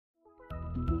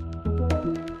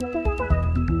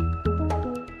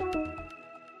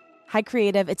Hi,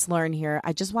 Creative. It's Lauren here.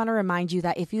 I just want to remind you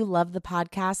that if you love the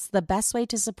podcast, the best way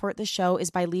to support the show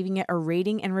is by leaving it a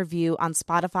rating and review on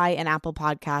Spotify and Apple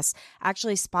Podcasts.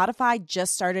 Actually, Spotify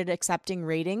just started accepting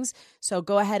ratings, so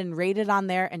go ahead and rate it on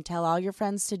there and tell all your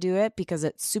friends to do it because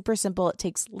it's super simple. It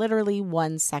takes literally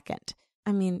 1 second.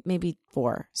 I mean, maybe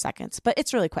 4 seconds, but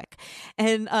it's really quick.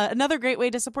 And another great way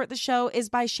to support the show is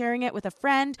by sharing it with a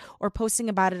friend or posting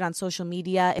about it on social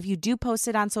media. If you do post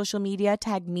it on social media,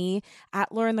 tag me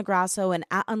at Lauren LaGrasso and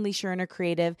at Unleash Your Inner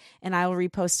Creative, and I will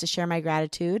repost to share my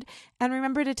gratitude. And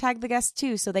remember to tag the guests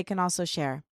too so they can also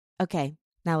share. Okay,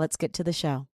 now let's get to the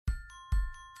show.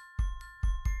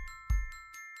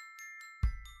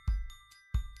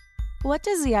 What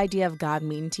does the idea of God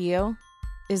mean to you?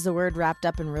 Is the word wrapped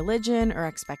up in religion or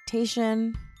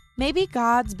expectation? Maybe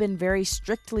God's been very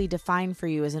strictly defined for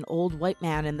you as an old white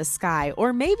man in the sky,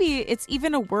 or maybe it's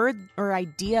even a word or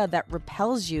idea that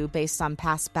repels you based on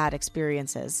past bad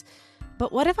experiences.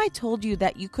 But what if I told you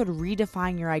that you could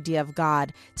redefine your idea of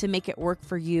God to make it work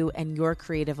for you and your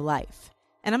creative life?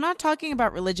 And I'm not talking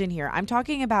about religion here. I'm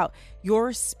talking about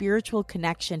your spiritual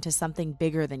connection to something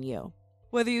bigger than you.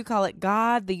 Whether you call it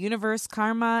God, the universe,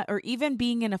 karma, or even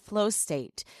being in a flow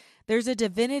state, there's a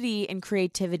divinity in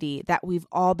creativity that we've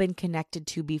all been connected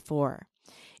to before.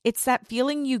 It's that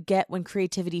feeling you get when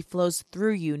creativity flows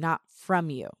through you, not from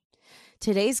you.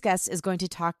 Today's guest is going to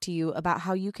talk to you about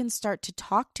how you can start to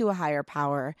talk to a higher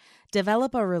power,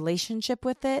 develop a relationship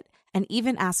with it, and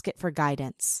even ask it for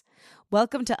guidance.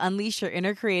 Welcome to Unleash Your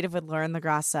Inner Creative with Lauren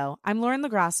LaGrasso. I'm Lauren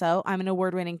LaGrasso. I'm an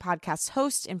award-winning podcast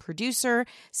host and producer,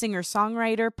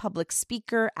 singer-songwriter, public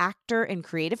speaker, actor, and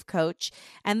creative coach.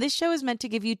 And this show is meant to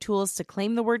give you tools to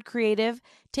claim the word creative,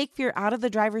 take fear out of the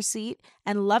driver's seat,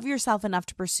 and love yourself enough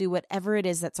to pursue whatever it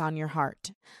is that's on your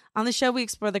heart. On the show, we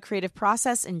explore the creative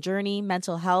process and journey,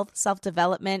 mental health,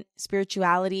 self-development,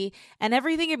 spirituality, and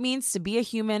everything it means to be a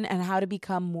human and how to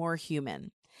become more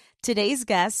human. Today's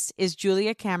guest is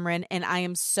Julia Cameron, and I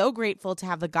am so grateful to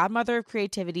have the godmother of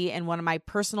creativity and one of my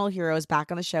personal heroes back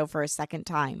on the show for a second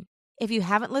time. If you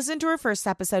haven't listened to her first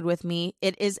episode with me,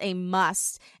 it is a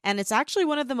must, and it's actually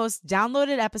one of the most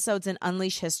downloaded episodes in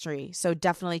Unleash history, so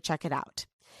definitely check it out.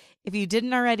 If you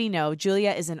didn't already know,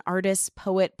 Julia is an artist,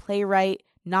 poet, playwright,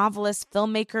 novelist,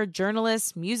 filmmaker,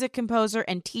 journalist, music composer,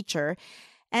 and teacher.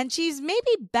 And she's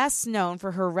maybe best known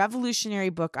for her revolutionary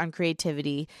book on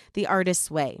creativity, The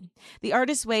Artist's Way. The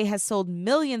Artist's Way has sold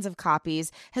millions of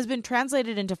copies, has been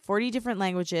translated into 40 different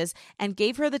languages, and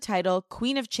gave her the title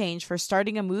Queen of Change for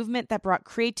starting a movement that brought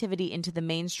creativity into the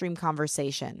mainstream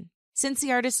conversation. Since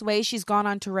The Artist's Way, she's gone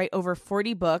on to write over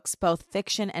 40 books, both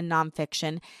fiction and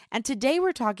nonfiction. And today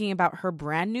we're talking about her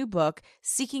brand new book,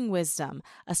 Seeking Wisdom,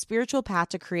 A Spiritual Path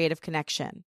to Creative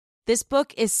Connection. This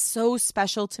book is so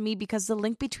special to me because the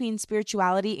link between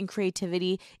spirituality and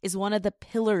creativity is one of the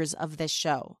pillars of this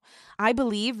show. I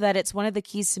believe that it's one of the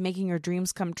keys to making your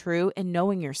dreams come true and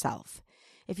knowing yourself.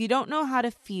 If you don't know how to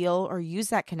feel or use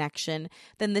that connection,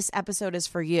 then this episode is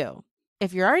for you.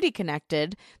 If you're already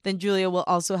connected, then Julia will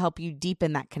also help you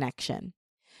deepen that connection.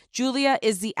 Julia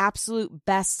is the absolute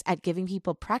best at giving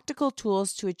people practical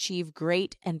tools to achieve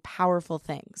great and powerful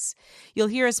things. You'll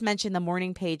hear us mention the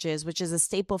morning pages, which is a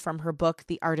staple from her book,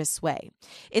 The Artist's Way.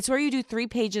 It's where you do 3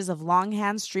 pages of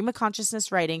longhand stream of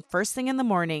consciousness writing first thing in the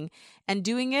morning, and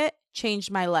doing it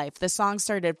changed my life. The song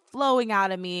started flowing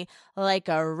out of me like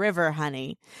a river,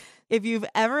 honey. If you've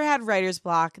ever had writer's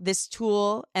block, this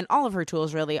tool, and all of her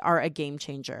tools really, are a game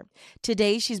changer.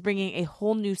 Today, she's bringing a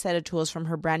whole new set of tools from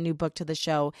her brand new book to the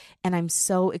show, and I'm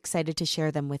so excited to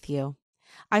share them with you.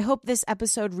 I hope this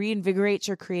episode reinvigorates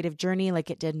your creative journey like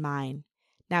it did mine.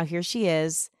 Now here she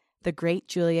is, the great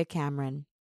Julia Cameron.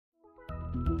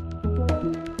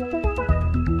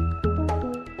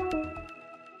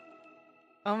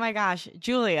 Oh my gosh,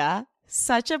 Julia,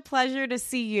 such a pleasure to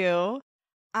see you.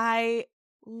 I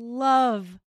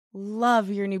love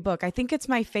your new book. I think it's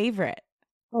my favorite.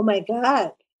 Oh my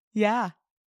God. Yeah.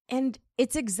 And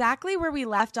it's exactly where we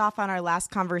left off on our last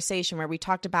conversation, where we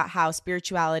talked about how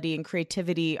spirituality and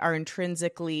creativity are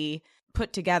intrinsically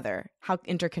put together, how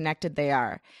interconnected they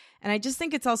are. And I just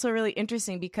think it's also really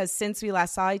interesting because since we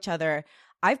last saw each other,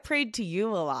 I've prayed to you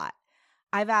a lot.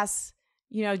 I've asked,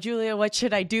 Julia, what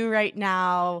should I do right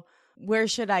now? Where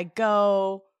should I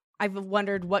go? I've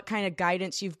wondered what kind of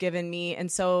guidance you've given me.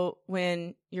 And so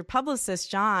when your publicist,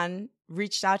 John,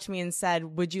 reached out to me and said,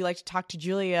 would you like to talk to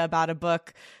Julia about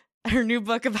her new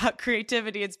book about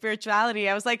creativity and spirituality?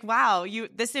 I was like, wow,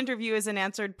 this interview is an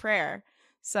answered prayer.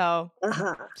 So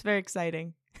It's very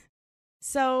exciting.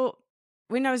 So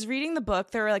when I was reading the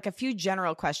book, there were like a few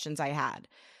general questions I had.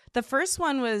 The first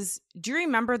one was, do you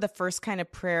remember the first kind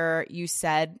of prayer you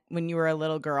said when you were a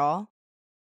little girl?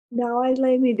 Now I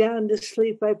lay me down to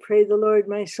sleep. I pray the Lord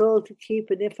my soul to keep.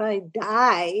 And if I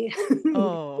die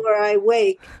Oh, before I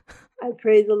wake, I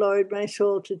pray the Lord my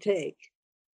soul to take.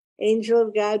 Angel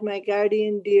of God, my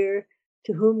guardian dear,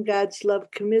 to whom God's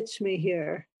love commits me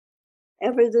here,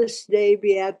 ever this day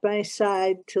be at my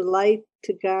side, to light,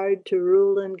 to guard, to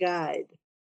rule and guide.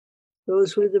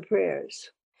 Those were the prayers.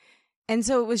 and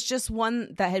so it was just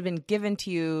one that had been given to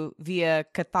you via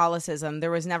Catholicism. There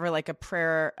was never like a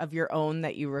prayer of your own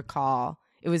that you recall.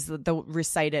 It was the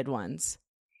recited ones.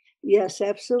 Yes,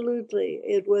 absolutely.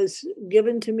 It was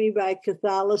given to me by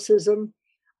Catholicism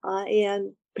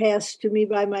and passed to me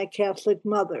by my Catholic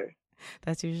mother.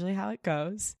 That's usually how it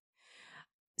goes.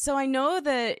 So I know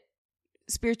that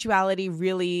spirituality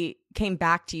really came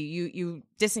back to you. You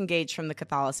disengaged from the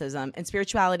Catholicism, and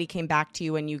spirituality came back to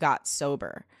you when you got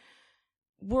sober.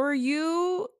 Were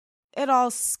you at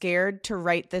all scared to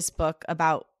write this book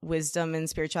about wisdom and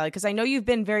spirituality? Because I know you've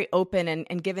been very open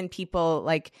and given people,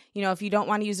 like, if you don't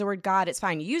want to use the word God, it's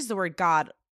fine. You use the word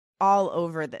God all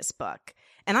over this book.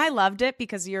 And I loved it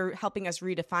because you're helping us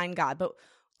redefine God. But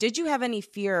did you have any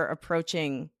fear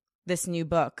approaching this new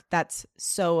book that's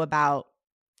so about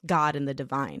God and the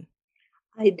divine?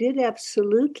 I did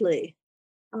absolutely.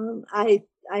 I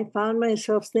found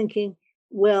myself thinking,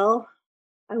 well,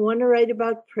 I want to write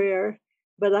about prayer,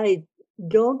 but I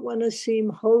don't want to seem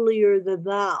holier than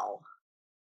thou.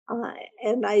 Uh,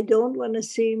 and I don't want to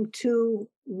seem too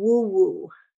woo woo.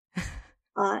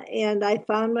 And I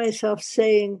found myself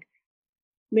saying,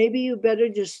 maybe you better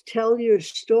just tell your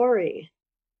story.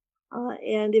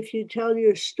 And if you tell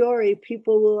your story,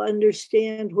 people will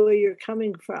understand where you're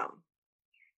coming from.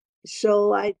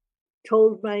 So I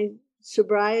told my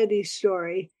sobriety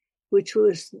story, which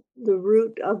was the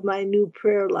root of my new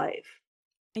prayer life.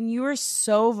 And you were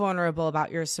so vulnerable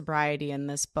about your sobriety in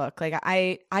this book. Like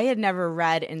I had never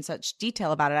read in such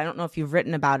detail about it. I don't know if you've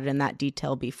written about it in that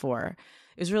detail before.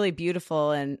 It was really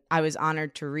beautiful, and I was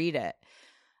honored to read it.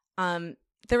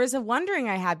 There was a wondering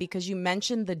I had because you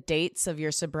mentioned the dates of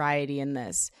your sobriety in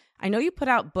this. I know you put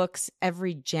out books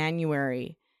every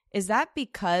January. Is that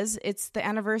because it's the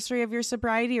anniversary of your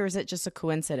sobriety, or is it just a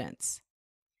coincidence?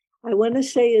 I want to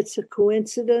say it's a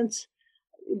coincidence,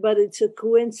 but it's a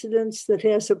coincidence that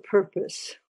has a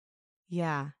purpose.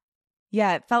 Yeah.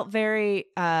 Yeah, it felt very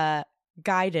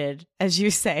guided, as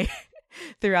you say,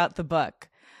 throughout the book.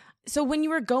 So when you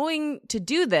were going to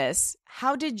do this,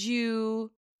 how did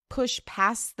you push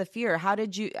past the fear? How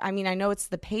did you, I mean, I know it's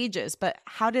the pages, but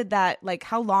how did that, like,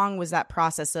 how long was that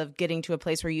process of getting to a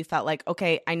place where you felt like,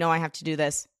 okay, I know I have to do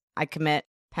this. I commit,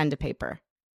 pen to paper?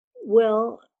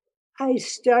 Well, I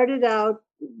started out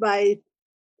by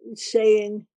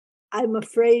saying, I'm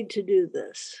afraid to do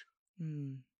this.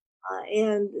 Mm.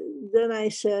 And then I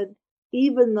said,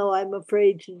 even though I'm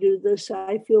afraid to do this,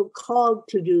 I feel called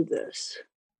to do this.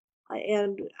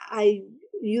 And I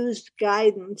used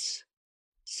guidance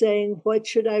saying, what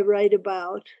should I write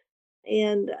about?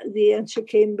 And the answer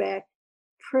came back,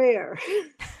 prayer.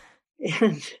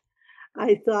 And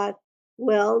I thought,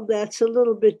 well, that's a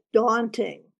little bit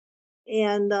daunting.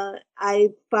 And I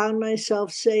found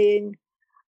myself saying,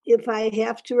 if I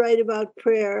have to write about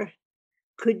prayer,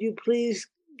 could you please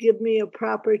give me a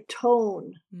proper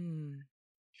tone? Mm.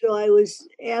 So I was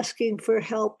asking for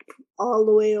help all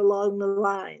the way along the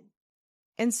line.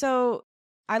 And so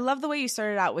I love the way you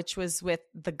started out, which was with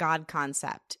the God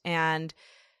concept. And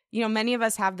many of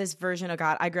us have this version of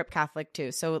God. I grew up Catholic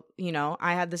too. So,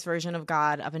 I had this version of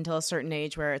God up until a certain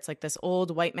age where it's like this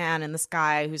old white man in the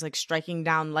sky who's like striking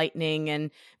down lightning and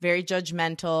very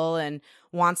judgmental and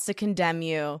wants to condemn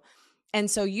you. And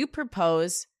so you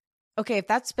propose, okay, if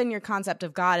that's been your concept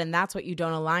of God and that's what you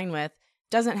don't align with,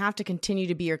 doesn't have to continue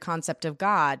to be your concept of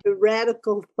God. The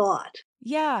radical thought.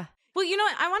 Yeah. Well,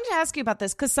 I wanted to ask you about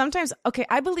this because sometimes, okay,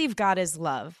 I believe God is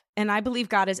love and I believe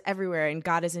God is everywhere and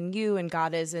God is in you and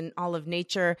God is in all of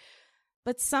nature.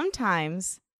 But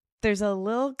sometimes there's a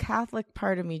little Catholic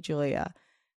part of me, Julia,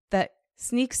 that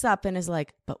sneaks up and is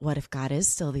like, but what if God is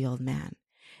still the old man?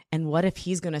 And what if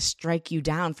he's going to strike you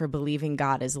down for believing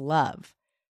God is love?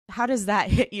 How does that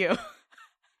hit you?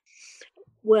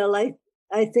 Well,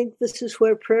 I think this is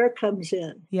where prayer comes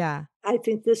in. Yeah. I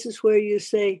think this is where you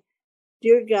say,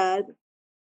 dear God,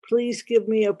 please give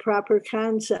me a proper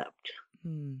concept.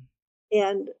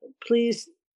 And please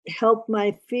help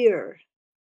my fear.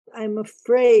 I'm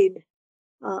afraid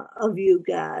of you,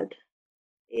 God.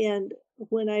 And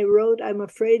when I wrote, I'm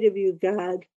afraid of you,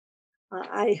 God,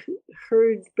 I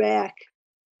heard back,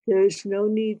 there's no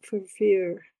need for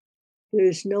fear.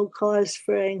 There's no cause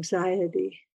for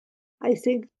anxiety. I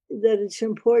think that it's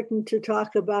important to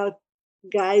talk about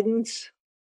guidance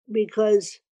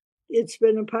because it's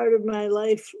been a part of my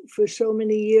life for so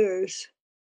many years.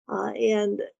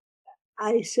 And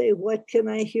I say, what can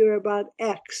I hear about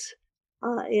X?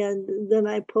 And then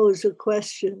I pose a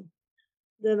question.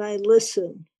 Then I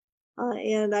listen.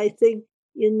 And I think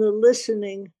in the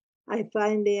listening, I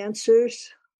find answers.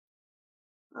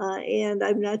 And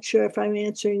I'm not sure if I'm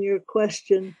answering your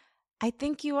question. I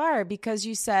think you are, because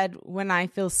you said, when I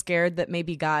feel scared that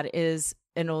maybe God is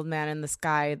an old man in the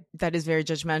sky that is very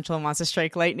judgmental and wants to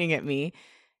strike lightning at me,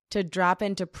 to drop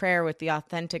into prayer with the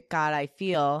authentic God I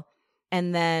feel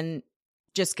and then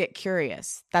just get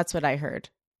curious. That's what I heard.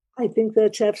 I think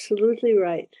that's absolutely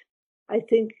right. I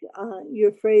think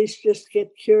your phrase, just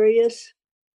get curious,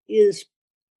 is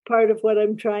part of what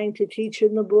I'm trying to teach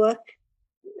in the book.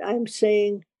 I'm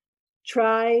saying,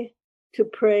 try to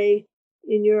pray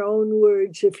in your own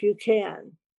words if you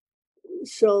can.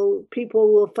 So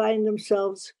people will find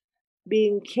themselves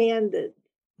being candid.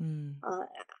 Mm.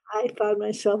 I found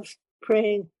myself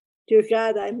praying, Dear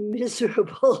God, I'm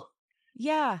miserable.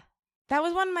 Yeah, that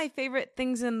was one of my favorite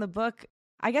things in the book.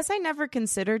 I guess I never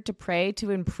considered to pray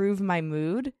to improve my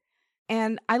mood.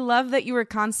 And I love that you were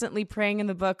constantly praying in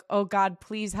the book, oh God,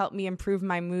 please help me improve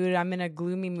my mood. I'm in a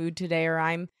gloomy mood today, or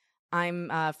I'm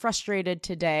frustrated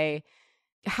today.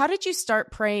 How did you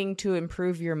start praying to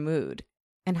improve your mood?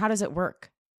 And how does it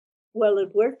work? Well,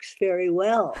 it works very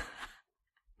well.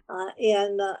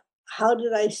 And how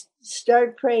did I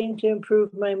start praying to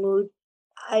improve my mood?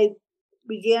 I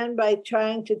began by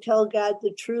trying to tell God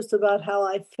the truth about how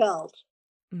I felt.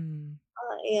 Mm.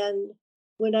 And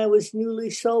when I was newly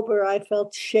sober, I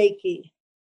felt shaky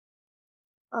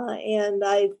and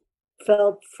I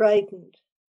felt frightened.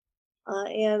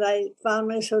 And I found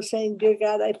myself saying, Dear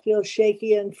God, I feel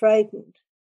shaky and frightened.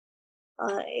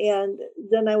 And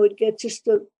then I would get just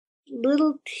a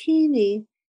little teeny,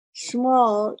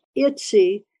 small,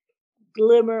 itsy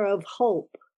glimmer of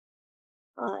hope.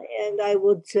 And I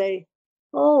would say,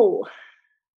 Oh,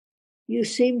 you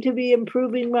seem to be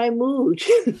improving my mood.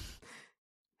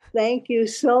 Thank you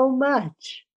so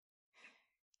much.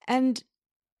 And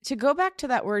to go back to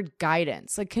that word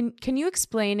guidance, like can you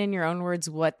explain in your own words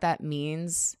what that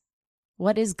means?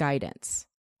 What is guidance?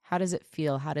 How does it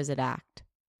feel? How does it act?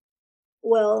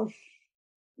 Well,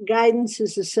 guidance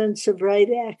is a sense of right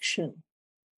action.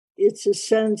 It's a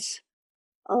sense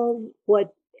of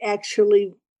what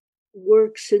actually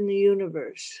works in the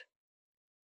universe.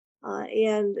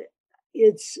 And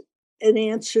it's an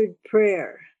answered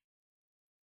prayer.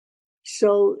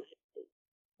 So,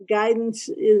 guidance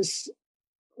is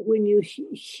when you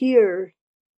hear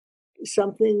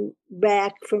something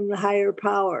back from the higher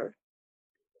power.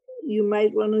 You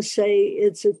might want to say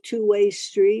it's a two-way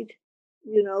street.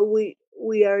 You know,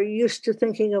 we are used to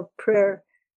thinking of prayer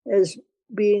as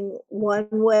being one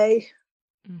way.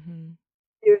 Mm-hmm.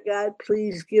 Dear God,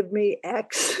 please give me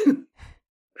X.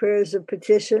 Prayers of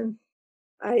petition.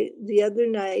 The other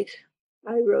night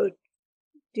I wrote,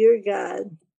 Dear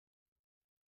God,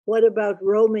 what about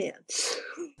romance?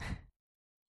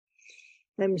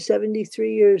 I'm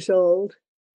 73 years old,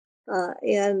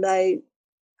 and I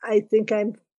think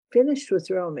I'm finished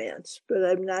with romance, but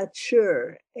I'm not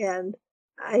sure. And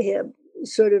I am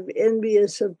sort of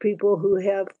envious of people who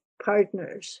have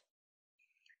partners.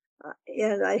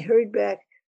 And I heard back,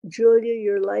 Julia,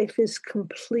 your life is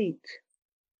complete.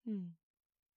 Hmm.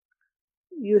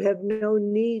 You have no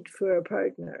need for a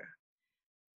partner.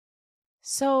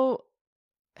 So,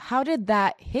 how did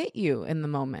that hit you in the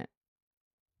moment?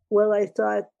 Well, I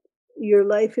thought your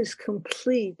life is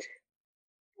complete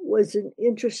was an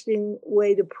interesting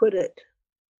way to put it.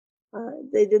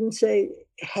 They didn't say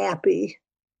happy,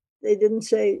 they didn't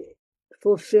say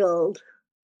fulfilled,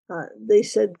 they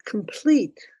said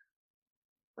complete.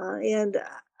 And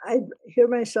I hear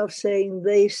myself saying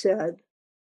they said,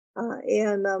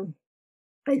 and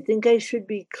I think I should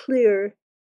be clear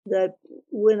that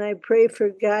when I pray for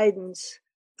guidance,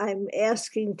 I'm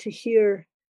asking to hear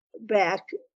back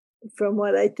from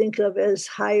what I think of as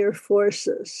higher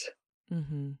forces.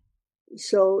 Mm-hmm.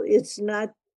 So it's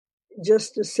not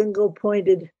just a single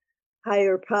pointed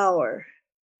higher power,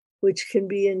 which can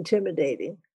be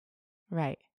intimidating,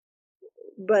 Right.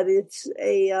 but it's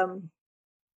a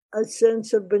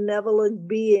sense of benevolent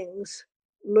beings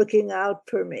looking out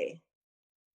for me.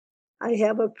 I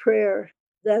have a prayer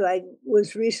that I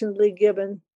was recently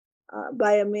given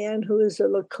by a man who is a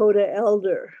Lakota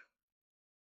elder.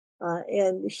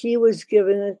 And he was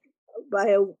given it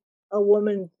by a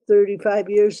woman 35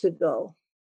 years ago.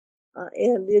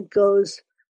 And it goes,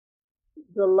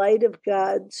 The light of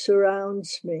God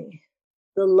surrounds me.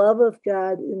 The love of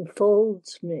God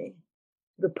enfolds me.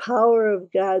 The power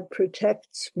of God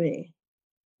protects me.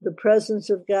 The presence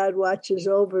of God watches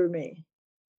over me.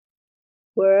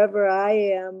 Wherever I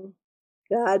am,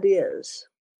 God is.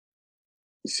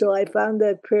 So I found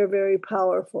that prayer very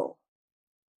powerful.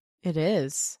 It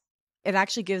is. It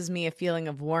actually gives me a feeling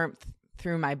of warmth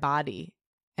through my body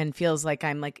and feels like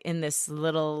I'm like in this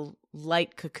little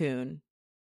light cocoon.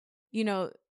 You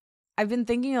know, I've been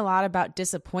thinking a lot about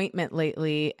disappointment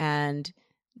lately and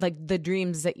like the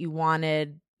dreams that you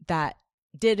wanted that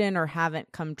didn't or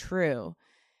haven't come true.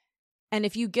 And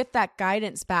if you get that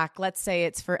guidance back, let's say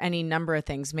it's for any number of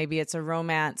things. Maybe it's a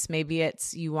romance, maybe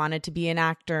it's you wanted to be an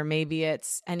actor, maybe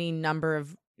it's any number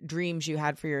of dreams you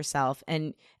had for yourself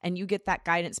and you get that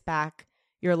guidance back,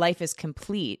 your life is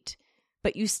complete,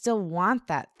 but you still want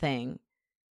that thing.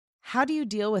 How do you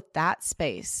deal with that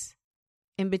space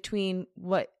in between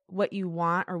what you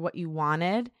want or what you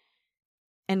wanted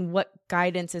and what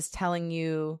guidance is telling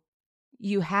you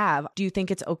you have? Do you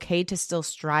think it's okay to still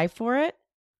strive for it?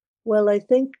 Well, I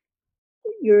think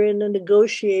you're in a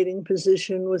negotiating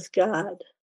position with God.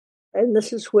 And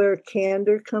this is where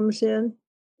candor comes in,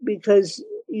 because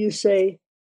you say,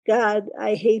 God,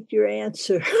 I hate your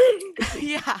answer.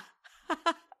 Yeah.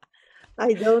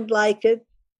 I don't like it.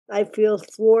 I feel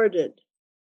thwarted.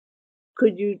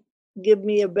 Could you give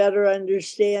me a better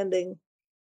understanding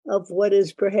of what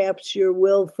is perhaps your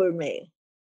will for me?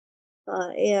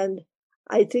 And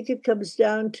I think it comes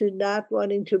down to not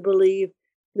wanting to believe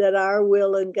that our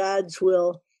will and God's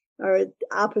will are at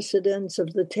opposite ends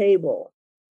of the table.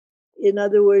 In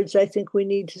other words, I think we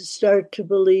need to start to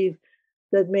believe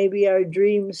that maybe our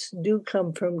dreams do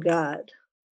come from God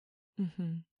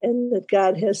and that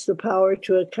God has the power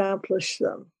to accomplish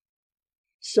them.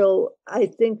 So I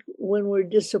think when we're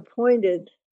disappointed,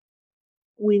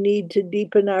 we need to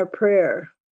deepen our prayer,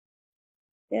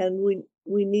 and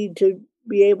we need to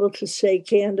be able to say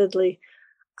candidly,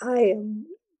 I am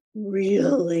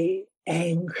really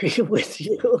angry with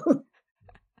you.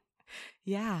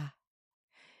 Yeah.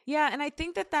 Yeah. And I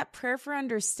think that prayer for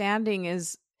understanding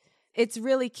it's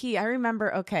really key. I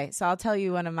remember, okay, so I'll tell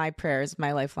you one of my prayers,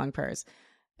 my lifelong prayers.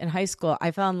 In high school,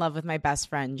 I fell in love with my best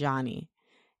friend, Johnny.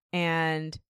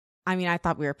 And I mean, I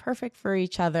thought we were perfect for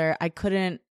each other. I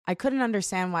couldn't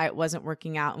understand why it wasn't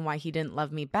working out and why he didn't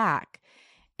love me back.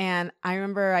 And I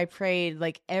remember I prayed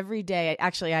like every day.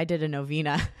 Actually, I did a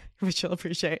novena, which you'll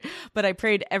appreciate. But I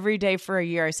prayed every day for a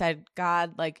year. I said,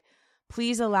 God, like,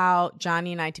 please allow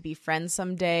Johnny and I to be friends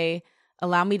someday.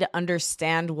 Allow me to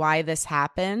understand why this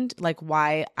happened, like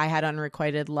why I had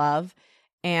unrequited love,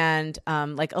 and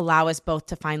like allow us both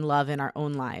to find love in our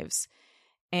own lives.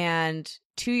 And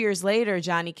 2 years later,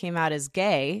 Johnny came out as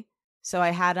gay. So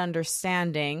I had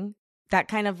understanding that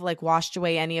kind of like washed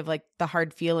away any of like the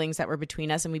hard feelings that were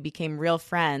between us, and we became real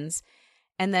friends.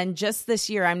 And then just this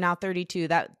year, I'm now 32,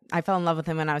 that I fell in love with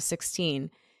him when I was 16.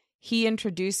 He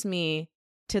introduced me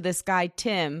to this guy,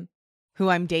 Tim, who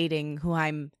I'm dating, who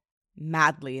I'm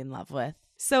madly in love with.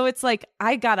 So it's like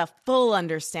I got a full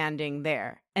understanding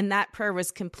there, and that prayer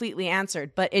was completely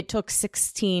answered, but it took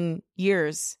 16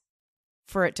 years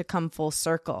for it to come full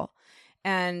circle.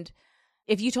 And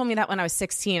if you told me that when I was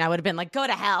 16, I would have been like, go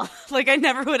to hell. Like I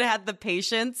never would have had the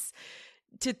patience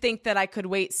to think that I could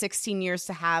wait 16 years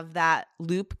to have that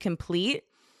loop complete.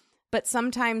 But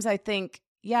sometimes I think,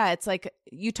 yeah, it's like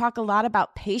you talk a lot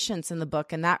about patience in the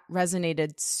book, and that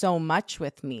resonated so much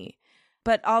with me.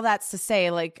 But all that's to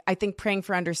say, like, I think praying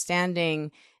for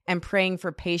understanding and praying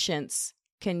for patience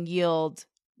can yield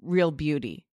real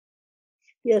beauty.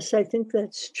 Yes, I think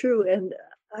that's true. And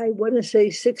I want to say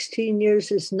 16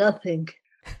 years is nothing.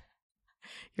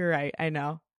 You're right. I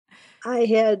know. I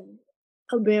had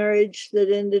a marriage that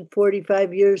ended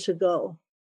 45 years ago.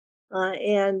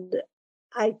 And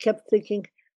I kept thinking,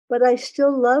 but I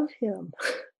still love him.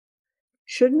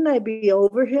 Shouldn't I be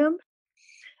over him?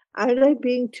 Aren't I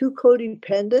being too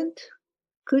codependent?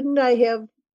 Couldn't I have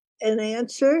an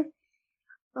answer?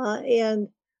 And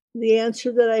the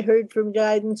answer that I heard from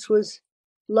guidance was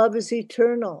love is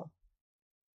eternal.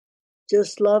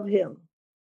 Just love him.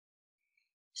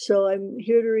 So I'm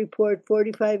here to report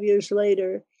 45 years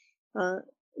later,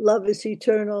 love is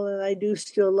eternal, and I do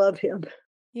still love him.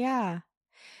 Yeah.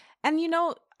 And you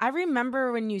know, I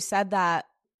remember when you said that,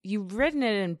 you've written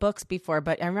it in books before,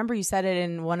 but I remember you said it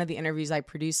in one of the interviews I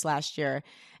produced last year.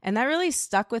 And that really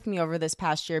stuck with me over this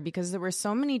past year, because there were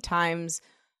so many times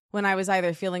when I was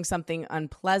either feeling something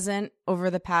unpleasant over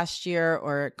the past year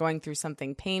or going through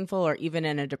something painful or even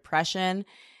in a depression.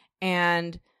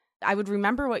 And I would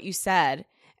remember what you said.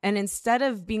 And instead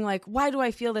of being like, why do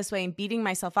I feel this way and beating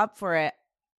myself up for it,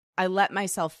 I let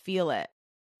myself feel it.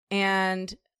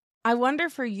 And I wonder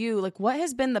for you, like, what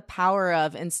has been the power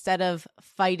of, instead of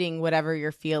fighting whatever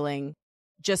you're feeling,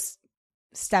 just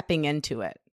stepping into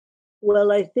it?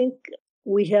 Well, I think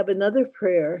we have another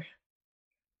prayer,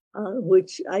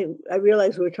 which I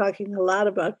realize we're talking a lot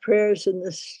about prayers in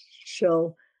this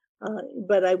show,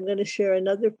 but I'm going to share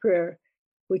another prayer,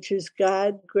 which is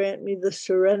God grant me the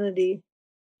serenity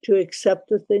to accept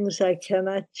the things I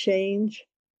cannot change,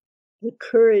 the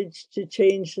courage to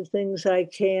change the things I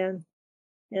can,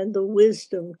 and the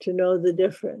wisdom to know the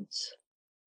difference.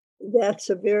 That's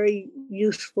a very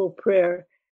useful prayer.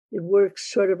 It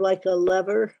works sort of like a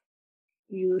lever.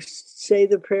 You say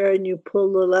the prayer and you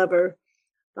pull the lever,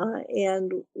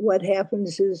 and what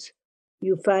happens is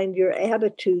you find your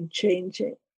attitude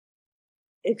changing,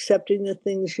 accepting the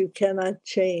things you cannot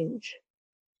change.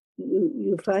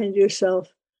 You find yourself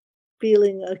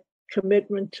feeling a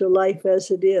commitment to life as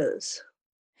it is.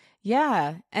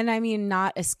 Yeah. And I mean,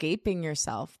 not escaping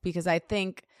yourself, because I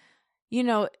think,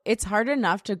 it's hard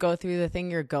enough to go through the thing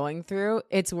you're going through.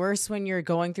 It's worse when you're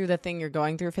going through the thing you're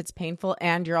going through if it's painful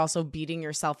and you're also beating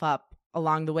yourself up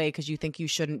along the way because you think you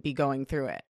shouldn't be going through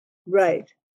it.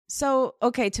 Right. So,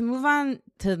 okay, to move on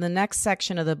to the next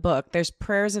section of the book, there's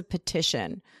prayers of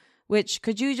petition, which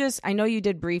could you just, I know you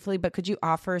did briefly, but could you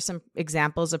offer some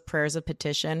examples of prayers of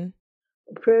petition?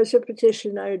 Prayers of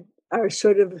petition are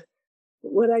sort of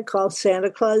what I call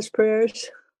Santa Claus prayers,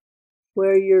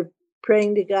 where you're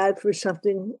praying to God for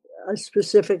something, a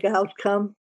specific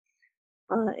outcome.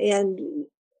 And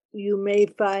you may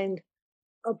find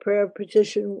a prayer of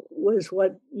petition was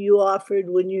what you offered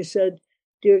when you said,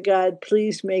 Dear God,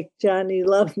 please make Johnny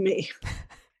love me.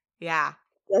 Yeah.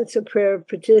 That's a prayer of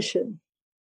petition.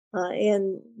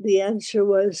 And the answer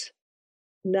was,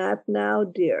 not now,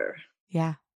 dear.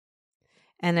 Yeah.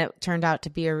 And it turned out to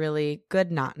be a really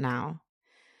good not now.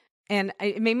 And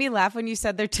it made me laugh when you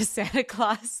said they're to Santa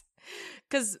Claus,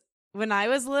 because when I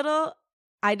was little,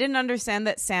 I didn't understand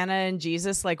that Santa and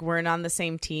Jesus like weren't on the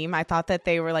same team. I thought that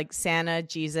they were like Santa,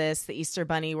 Jesus, the Easter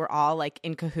Bunny were all like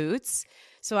in cahoots.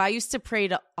 So I used to pray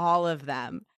to all of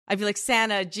them. I'd be like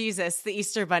Santa, Jesus, the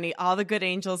Easter Bunny, all the good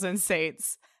angels and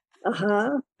saints.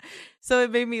 Uh-huh. So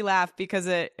it made me laugh because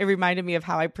it reminded me of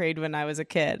how I prayed when I was a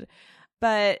kid.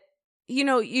 But,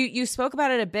 you spoke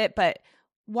about it a bit, but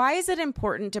why is it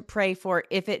important to pray for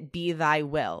if it be thy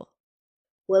will?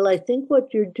 Well, I think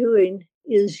what you're doing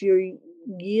is you're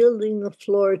yielding the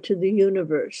floor to the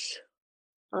universe.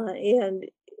 And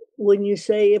when you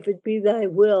say, if it be thy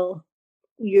will,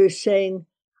 you're saying,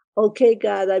 okay,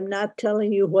 God, I'm not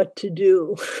telling you what to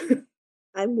do.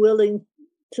 I'm willing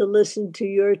to listen to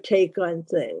your take on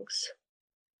things.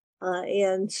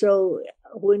 And so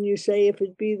when you say, if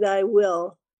it be thy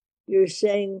will, you're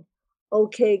saying,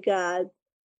 okay, God,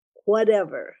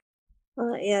 whatever.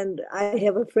 And I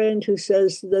have a friend who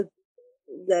says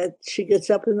that she gets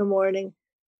up in the morning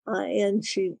and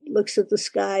she looks at the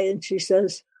sky and she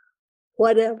says,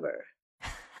 whatever.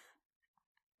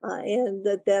 And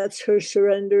that's her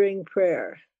surrendering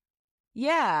prayer.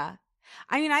 Yeah.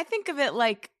 I mean, I think of it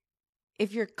like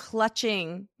if you're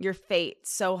clutching your fate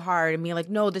so hard and being like,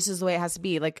 no, this is the way it has to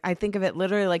be. Like, I think of it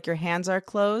literally like your hands are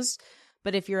closed.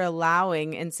 But if you're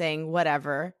allowing and saying,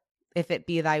 whatever, if it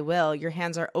be thy will, your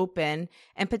hands are open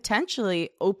and potentially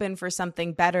open for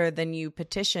something better than you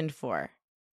petitioned for.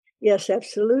 Yes,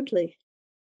 absolutely.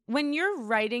 When you're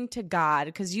writing to God,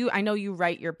 because I know you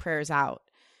write your prayers out.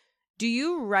 Do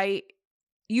you write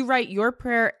your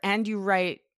prayer and you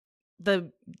write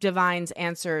the divine's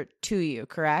answer to you,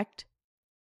 correct?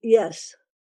 Yes.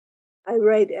 I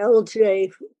write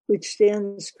LJ, which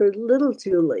stands for Little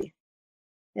Julie.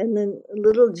 And then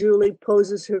little Julie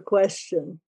poses her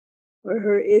question or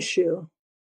her issue.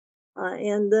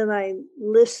 And then I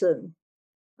listen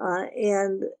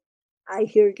and I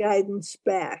hear guidance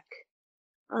back.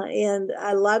 And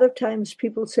a lot of times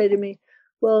people say to me,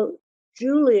 well,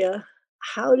 Julia,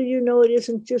 how do you know it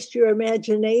isn't just your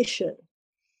imagination?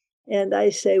 And I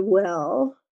say,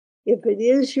 well, if it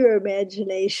is your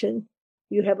imagination,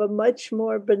 you have a much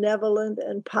more benevolent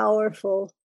and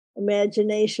powerful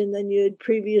imagination than you had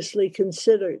previously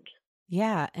considered.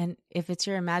 Yeah. And if it's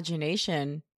your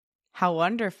imagination, how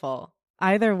wonderful.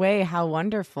 Either way, how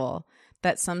wonderful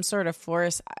that some sort of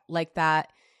force like that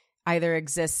either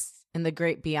exists in the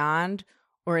great beyond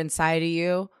or inside of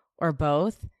you or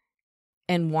both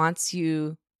and wants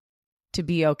you to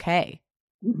be okay.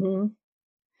 Mm-hmm.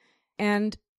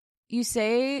 And you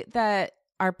say that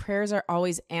our prayers are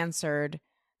always answered,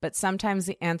 but sometimes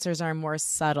the answers are more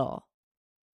subtle.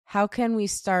 How can we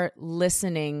start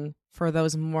listening for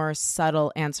those more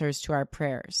subtle answers to our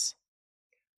prayers?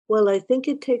 Well, I think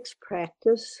it takes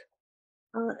practice.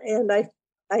 And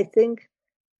I think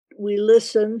we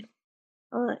listen,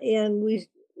 and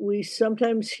we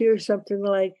sometimes hear something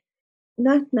like,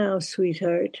 "Not now,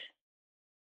 sweetheart."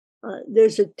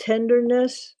 There's a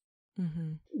tenderness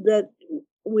Hmm. that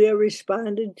we are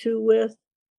responded to with.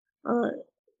 Uh,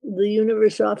 the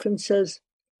universe often says,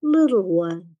 "Little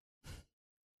one,"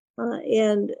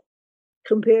 and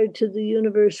compared to the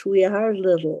universe, we are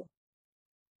little.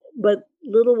 But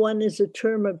little one is a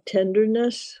term of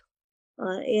tenderness,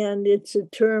 and it's a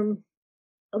term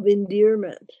of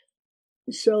endearment.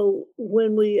 So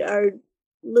when we are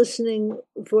listening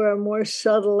for a more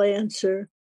subtle answer,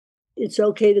 it's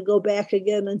okay to go back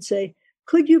again and say,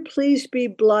 "Could you please be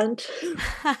blunt?"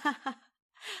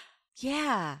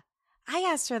 Yeah. I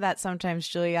ask her that sometimes,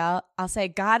 Julia. I'll say,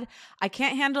 God, I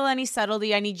can't handle any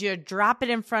subtlety. I need you to drop it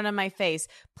in front of my face.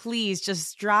 Please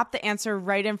just drop the answer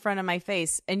right in front of my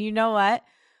face. And you know what?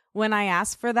 When I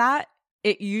ask for that,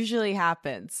 it usually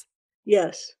happens.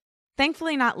 Yes.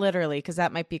 Thankfully, not literally, because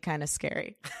that might be kind of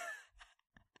scary.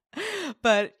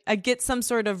 But I get some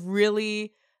sort of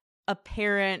really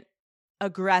apparent,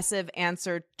 aggressive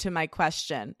answer to my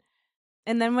question.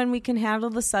 And then when we can handle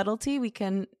the subtlety, we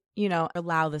can,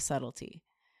 allow the subtlety.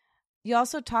 You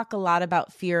also talk a lot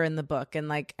about fear in the book. And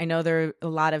like, I know there are a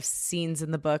lot of scenes in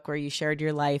the book where you shared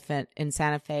your life in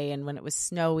Santa Fe and when it was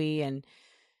snowy and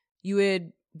you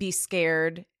would be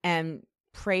scared and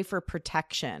pray for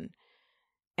protection.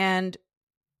 And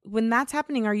when that's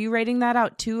happening, are you writing that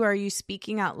out too? Are you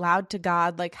speaking out loud to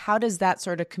God? Like, how does that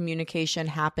sort of communication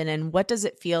happen? And what does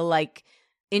it feel like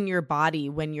in your body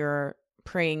when you're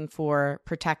praying for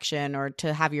protection or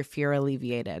to have your fear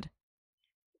alleviated?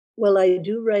 Well, I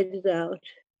do write it out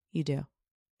You do.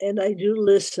 and I do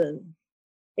listen.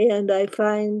 And I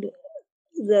find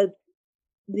that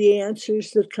the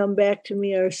answers that come back to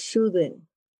me are soothing.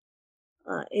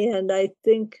 And I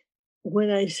think when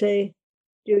I say,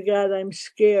 "Dear God, I'm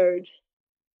scared,"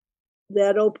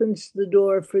 that opens the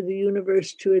door for the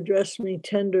universe to address me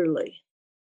tenderly.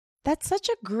 That's such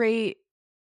a great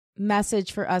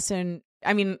message for us. And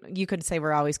I mean, you could say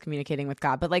we're always communicating with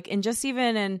God, but like, and just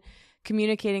even in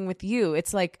communicating with you,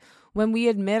 it's like when we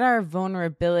admit our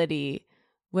vulnerability,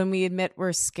 when we admit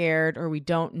we're scared or we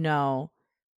don't know,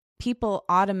 people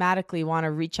automatically want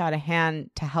to reach out a hand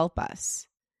to help us.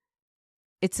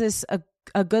 It's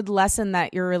a good lesson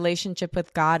that your relationship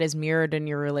with God is mirrored in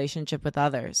your relationship with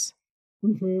others.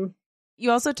 Hmm.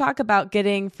 You also talk about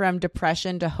getting from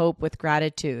depression to hope with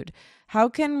gratitude. How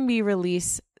can we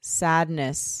release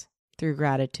sadness through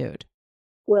gratitude?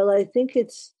 Well, I think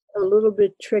it's a little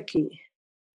bit tricky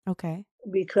Okay.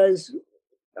 because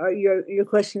your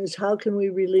question is, how can we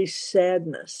release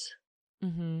sadness?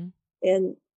 Mm-hmm.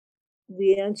 And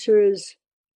the answer is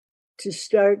to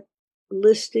start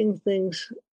listing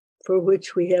things for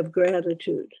which we have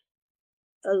gratitude.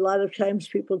 A lot of times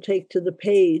people take to the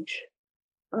page,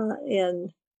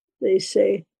 and they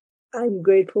say, "I'm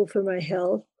grateful for my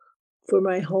health, for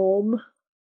my home.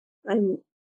 I'm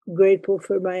grateful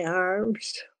for my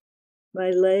arms,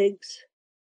 my legs,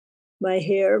 my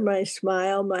hair, my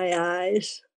smile, my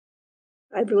eyes.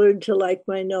 I've learned to like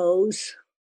my nose."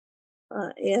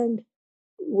 And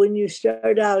when you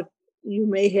start out, you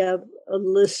may have a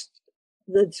list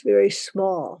that's very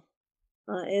small.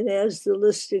 And as the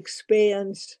list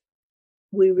expands,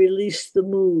 we release the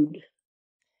mood.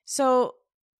 So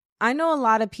I know a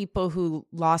lot of people who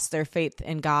lost their faith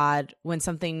in God when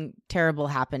something terrible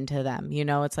happened to them.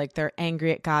 It's like they're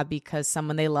angry at God because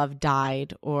someone they love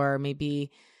died, or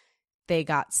maybe they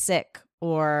got sick,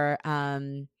 or,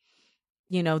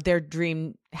 their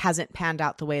dream hasn't panned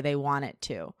out the way they want it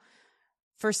to.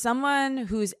 For someone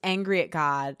who's angry at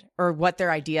God or what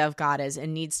their idea of God is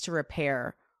and needs to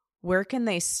repair, where can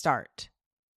they start?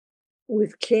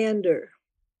 With candor,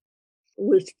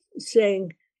 with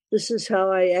saying, "This is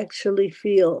how I actually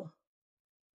feel.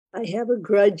 I have a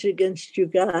grudge against you,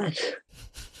 God.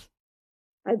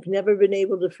 I've never been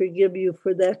able to forgive you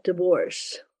for that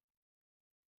divorce.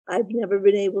 I've never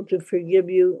been able to forgive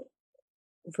you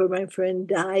for my friend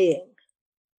dying.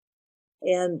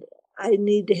 And I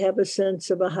need to have a sense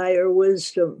of a higher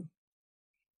wisdom.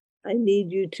 I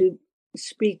need you to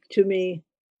speak to me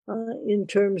in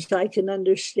terms I can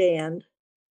understand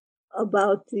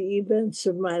about the events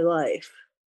of my life."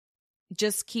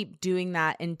 Just keep doing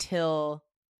that until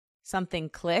something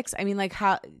clicks. I mean, like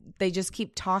how they just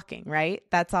keep talking, right?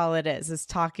 That's all it is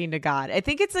talking to God. I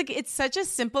think it's like, it's such a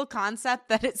simple concept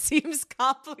that it seems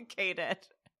complicated.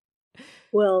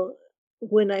 Well,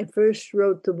 when I first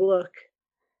wrote the book,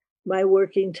 my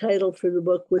working title for the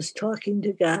book was Talking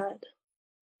to God.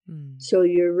 Hmm. So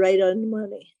you're right on the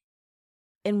money.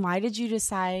 And why did you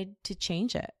decide to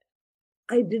change it?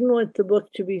 I didn't want the book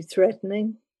to be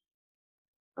threatening.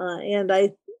 And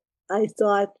I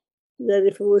thought that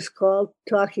if it was called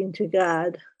Talking to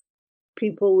God,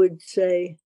 people would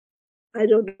say, I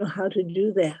don't know how to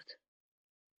do that.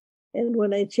 And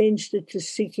when I changed it to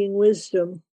Seeking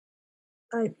Wisdom,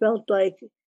 I felt like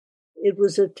it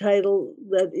was a title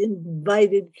that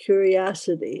invited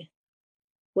curiosity.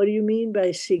 What do you mean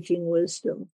by seeking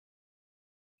wisdom?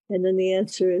 And then the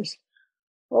answer is,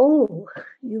 oh,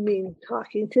 you mean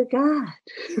talking to God.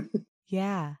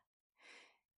 Yeah.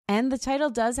 And the title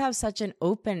does have such an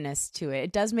openness to it.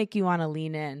 It does make you want to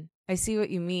lean in. I see what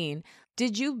you mean.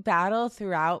 Did you battle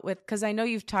throughout with, because I know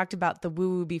you've talked about the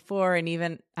woo-woo before, and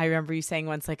even I remember you saying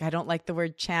once, like, I don't like the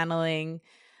word channeling,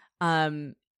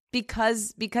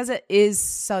 because it is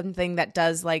something that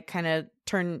does like kind of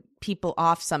turn people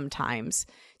off sometimes.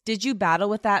 Did you battle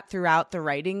with that throughout the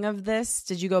writing of this?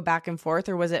 Did you go back and forth,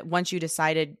 or was it once you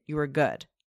decided you were good?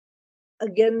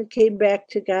 Again, it came back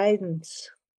to guidance,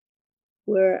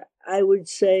 where I would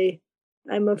say,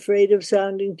 I'm afraid of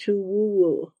sounding too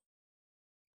woo-woo.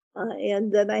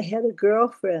 And then I had a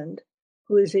girlfriend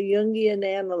who is a Jungian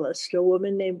analyst, a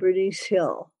woman named Bernice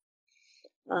Hill.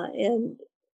 And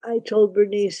I told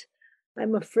Bernice,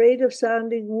 I'm afraid of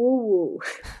sounding woo-woo.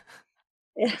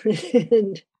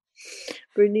 and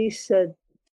Bernice said,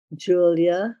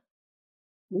 Julia,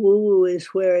 woo-woo is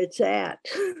where it's at.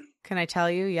 Can I tell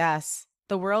you? Yes.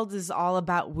 The world is all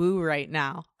about woo right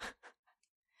now.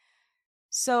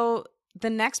 So the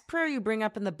next prayer you bring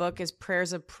up in the book is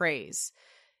prayers of praise.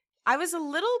 I was a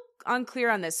little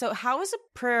unclear on this. So how is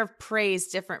a prayer of praise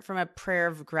different from a prayer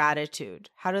of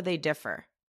gratitude? How do they differ?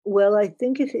 Well, I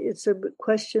think it's a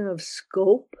question of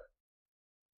scope.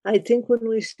 I think when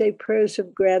we say prayers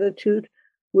of gratitude,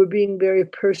 we're being very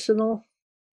personal.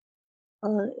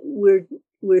 We're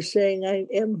saying, I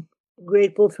am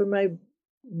grateful for my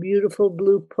beautiful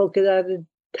blue polka dotted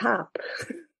top.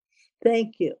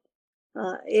 Thank you.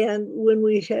 And when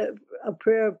we have a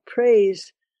prayer of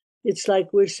praise, it's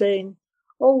like we're saying,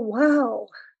 oh, wow,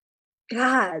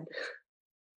 God.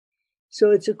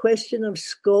 So it's a question of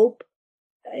scope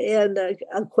and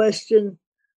a question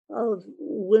of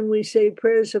when we say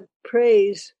prayers of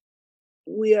praise,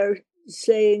 we are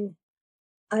saying,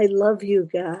 I love you,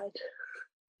 God.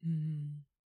 Mm-hmm.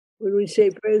 When we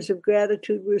say prayers of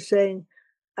gratitude, we're saying,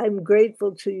 I'm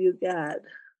grateful to you, God.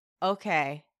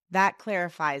 Okay, that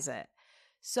clarifies it.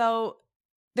 So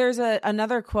there's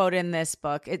another quote in this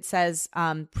book. It says,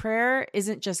 prayer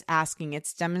isn't just asking,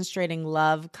 it's demonstrating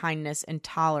love, kindness, and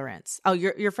tolerance. Oh,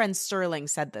 your friend Sterling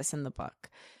said this in the book.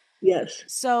 Yes.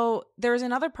 So there's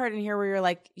another part in here where you're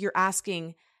like, you're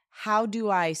asking, how do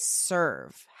I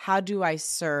serve? How do I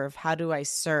serve? How do I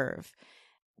serve?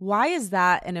 Why is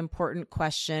that an important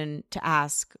question to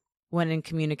ask when in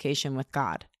communication with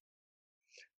God?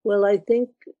 Well, I think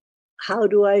how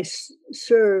do I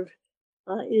serve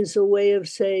is a way of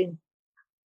saying,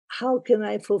 how can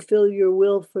I fulfill your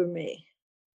will for me?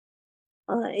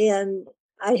 And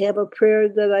I have a prayer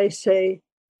that I say,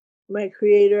 my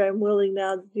Creator, I'm willing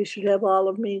now that you should have all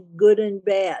of me, good and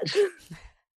bad.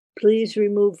 Please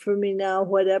remove from me now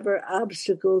whatever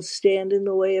obstacles stand in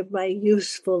the way of my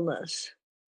usefulness.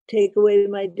 Take away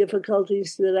my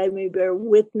difficulties that I may bear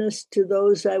witness to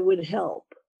those I would help.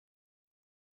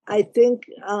 I think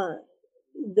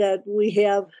that we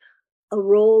have a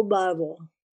role model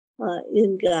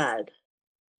in God.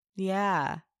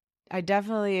 Yeah, I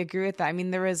definitely agree with that. I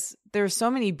mean, there were so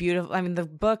many beautiful, I mean, the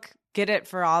book, get it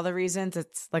for all the reasons.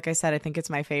 It's, like I said, I think it's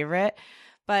my favorite.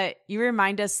 But you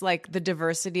remind us like the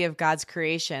diversity of God's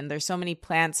creation. There's so many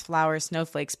plants, flowers,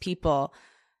 snowflakes, people.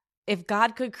 If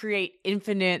God could create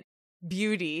infinite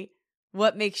beauty,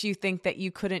 what makes you think that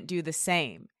you couldn't do the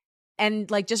same?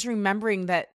 And like just remembering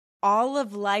that all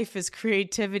of life is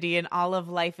creativity and all of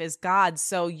life is God,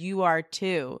 so you are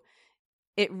too.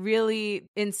 It really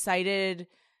incited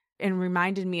and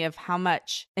reminded me of how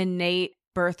much innate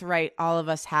birthright all of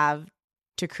us have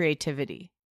to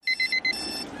creativity.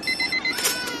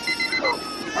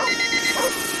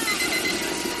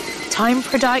 Time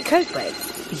for a Diet Coke break?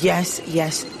 Yes,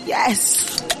 yes,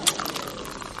 yes!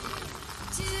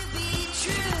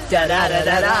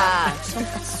 Da-da-da-da-da!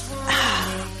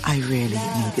 I really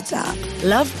needed that.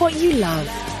 Love what you love.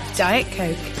 Diet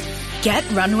Coke. Get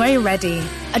Runway Ready.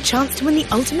 A chance to win the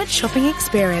ultimate shopping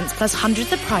experience plus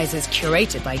hundreds of prizes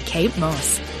curated by Kate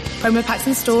Moss. Promo packs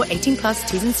in store, 18 plus,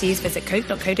 T's and C's. Visit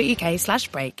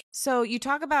coke.co.uk/break. So you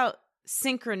talk about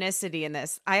synchronicity in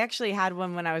this. I actually had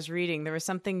one when I was reading. There was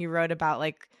something you wrote about,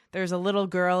 like there's a little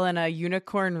girl in a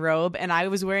unicorn robe, and I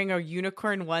was wearing a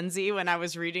unicorn onesie when I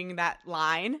was reading that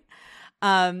line.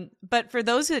 But for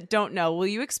those that don't know, will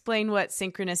you explain what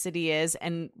synchronicity is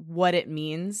and what it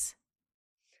means?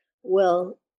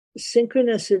 Well,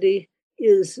 synchronicity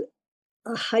is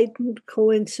a heightened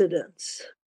coincidence.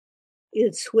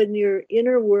 It's when your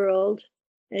inner world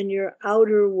and your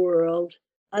outer world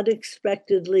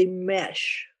unexpectedly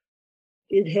mesh.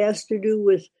 It has to do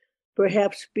with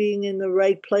perhaps being in the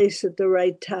right place at the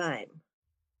right time.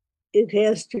 It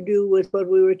has to do with what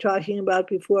we were talking about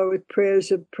before with prayers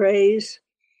of praise.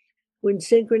 When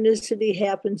synchronicity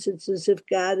happens, it's as if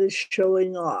God is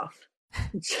showing off.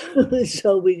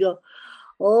 So we go,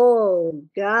 oh,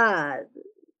 God,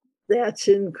 that's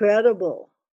incredible.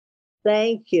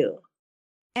 Thank you.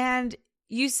 And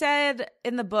you said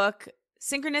in the book,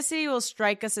 synchronicity will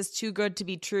strike us as too good to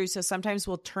be true, so sometimes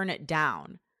we'll turn it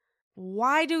down.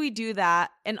 Why do we do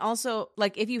that? And also,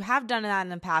 like, if you have done that in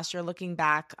the past, you're looking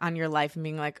back on your life and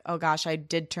being like, oh gosh, I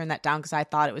did turn that down because I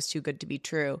thought it was too good to be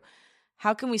true.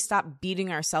 How can we stop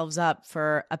beating ourselves up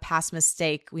for a past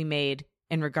mistake we made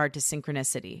in regard to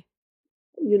synchronicity?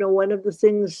 You know, one of the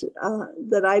things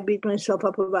that I beat myself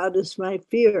up about is my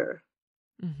fear.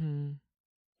 Mm-hmm.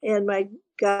 And my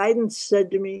guidance said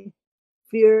to me,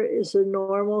 fear is a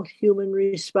normal human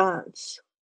response.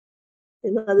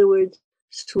 In other words,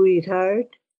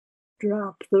 sweetheart,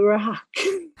 drop the rock.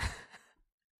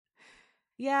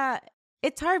 Yeah,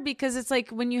 it's hard because it's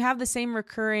like when you have the same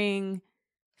recurring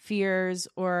fears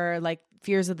or like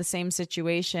fears of the same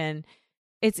situation,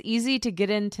 it's easy to get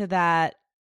into that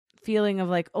feeling of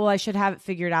like, oh, I should have it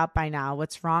figured out by now.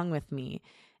 What's wrong with me?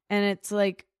 And it's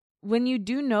like when you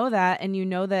do know that and you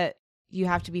know that you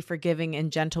have to be forgiving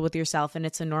and gentle with yourself and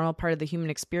it's a normal part of the human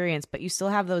experience, but you still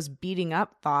have those beating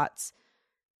up thoughts.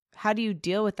 How do you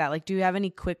deal with that? Like, do you have any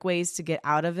quick ways to get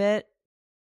out of it?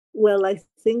 Well, I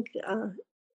think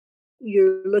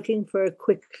you're looking for a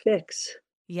quick fix.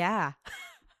 Yeah.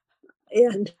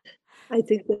 And I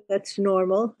think that's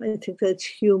normal. I think that's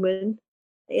human.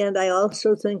 And I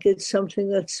also think it's something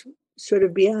that's sort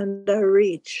of beyond our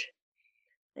reach.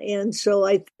 And so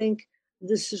I think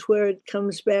this is where it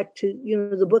comes back to, you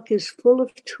know, the book is full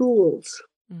of tools.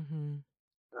 Mm-hmm.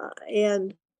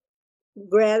 And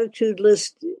gratitude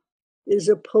list is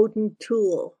a potent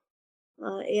tool.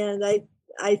 And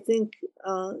I think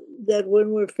that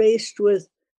when we're faced with,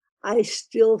 I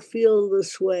still feel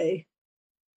this way,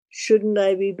 shouldn't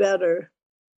I be better?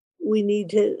 We need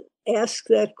to ask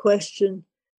that question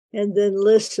and then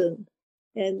listen.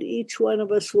 And each one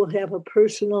of us will have a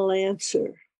personal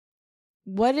answer.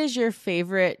 What is your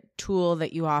favorite tool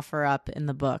that you offer up in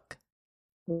the book?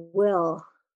 Well,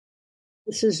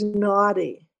 this is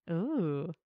naughty.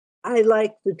 Ooh. I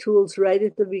like the tools right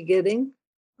at the beginning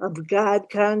of God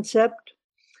concept,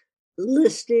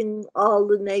 listing all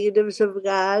the negatives of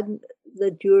God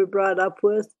that you were brought up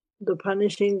with, the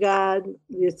punishing God,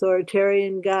 the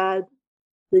authoritarian God,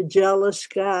 the jealous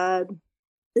God,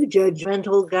 the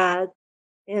judgmental God,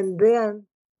 and then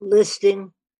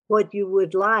listing what you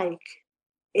would like.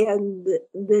 And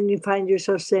then you find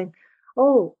yourself saying,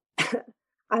 oh,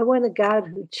 I want a God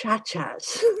who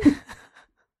cha-chas.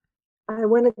 I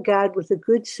want a God with a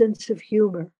good sense of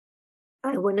humor.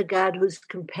 I want a God who's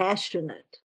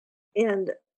compassionate.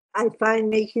 And I find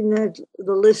making that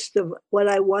the list of what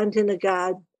I want in a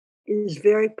God is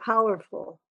very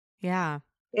powerful. Yeah.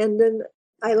 And then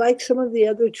I like some of the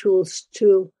other tools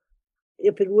too.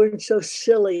 If it weren't so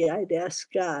silly, I'd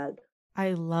ask God.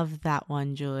 I love that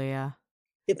one, Julia.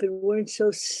 If it weren't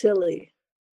so silly,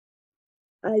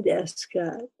 I'd ask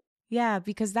God. Yeah,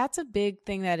 because that's a big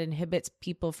thing that inhibits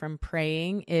people from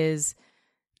praying is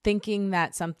thinking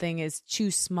that something is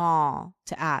too small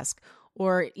to ask.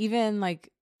 Or even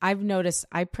like I've noticed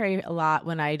I pray a lot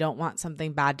when I don't want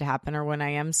something bad to happen or when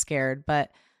I am scared.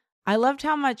 But I loved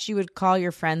how much you would call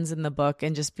your friends in the book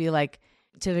and just be like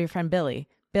to your friend Billy,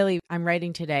 I'm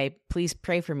writing today. Please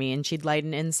pray for me. And she'd light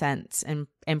an incense and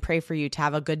pray for you to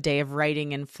have a good day of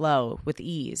writing and flow with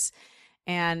ease.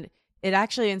 And it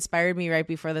actually inspired me right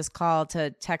before this call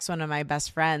to text one of my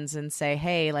best friends and say,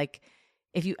 hey, like,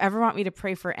 if you ever want me to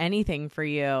pray for anything for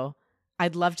you,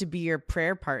 I'd love to be your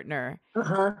prayer partner.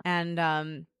 Uh-huh. And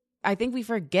I think we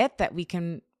forget that we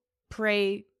can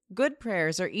pray good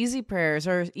prayers or easy prayers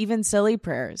or even silly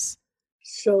prayers.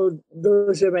 So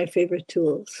those are my favorite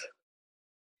tools.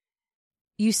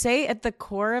 You say at the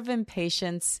core of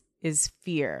impatience is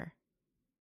fear.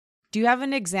 Do you have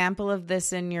an example of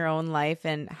this in your own life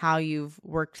and how you've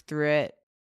worked through it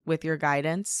with your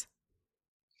guidance?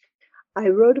 I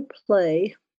wrote a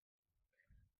play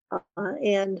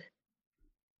and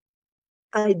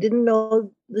I didn't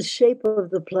know the shape of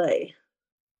the play.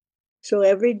 So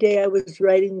every day I was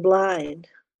writing blind.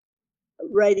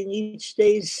 writing each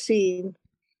day's scene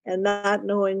and not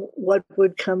knowing what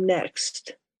would come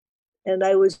next. And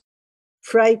I was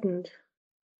frightened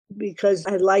because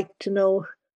I like to know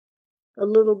a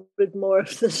little bit more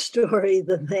of the story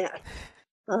than that.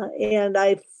 And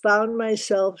I found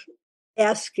myself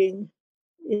asking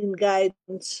in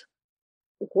guidance,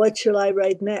 what shall I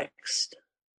write next?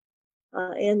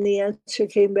 And the answer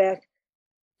came back,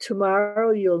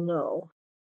 tomorrow you'll know.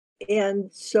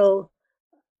 And so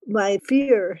my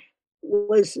fear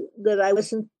was that I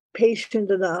wasn't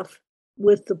patient enough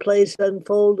with the plays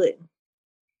unfolding.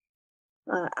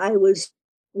 I was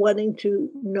wanting to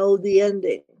know the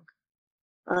ending.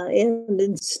 And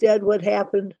instead, what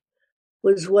happened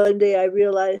was one day I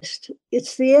realized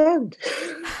it's the end.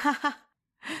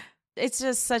 It's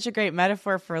just such a great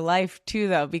metaphor for life too,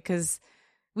 though, because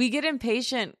we get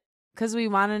impatient because we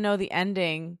want to know the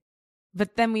ending,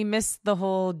 but then we miss the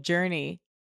whole journey.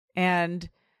 And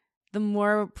the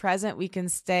more present we can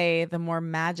stay, the more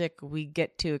magic we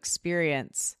get to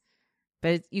experience.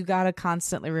 But you got to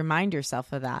constantly remind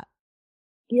yourself of that.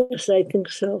 Yes, I think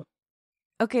so.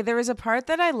 Okay, there was a part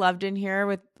that I loved in here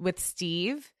with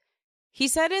Steve. He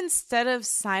said instead of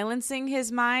silencing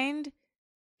his mind,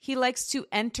 he likes to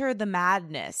enter the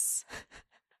madness.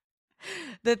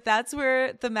 That's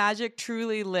where the magic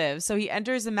truly lives. So he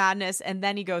enters the madness and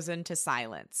then he goes into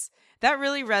silence. That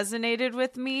really resonated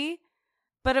with me,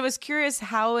 but I was curious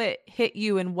how it hit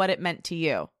you and what it meant to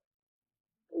you.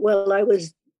 Well, I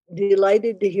was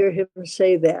delighted to hear him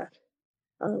say that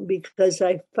because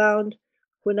I found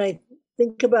when I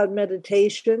think about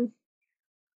meditation,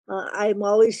 I'm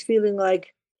always feeling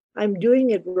like I'm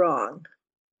doing it wrong.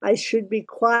 I should be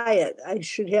quiet. I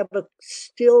should have a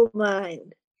still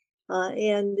mind.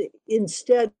 And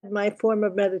instead, my form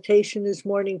of meditation is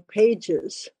morning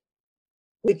pages,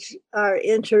 which are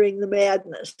entering the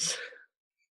madness,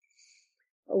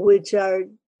 which are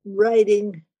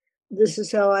writing, this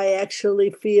is how I actually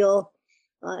feel,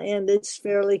 and it's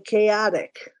fairly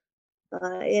chaotic.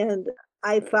 And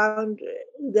I found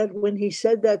that when he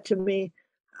said that to me,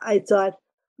 I thought,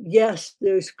 yes,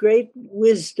 there's great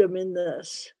wisdom in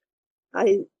this.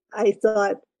 I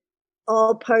thought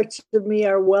all parts of me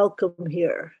are welcome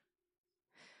here.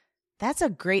 That's a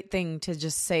great thing to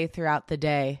just say throughout the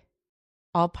day.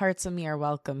 All parts of me are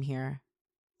welcome here.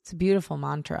 It's a beautiful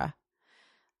mantra.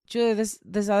 Julia,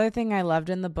 this other thing I loved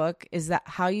in the book is that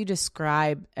how you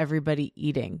describe everybody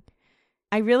eating.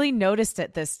 I really noticed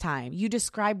it this time. You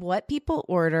describe what people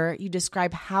order, you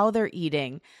describe how they're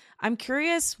eating. I'm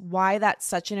curious why that's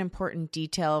such an important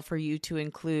detail for you to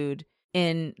include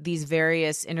in these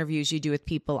various interviews you do with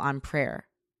people on prayer.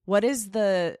 What is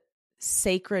the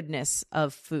sacredness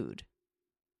of food?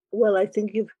 Well, I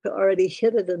think you've already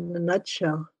hit it in a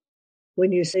nutshell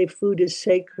when you say food is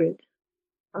sacred.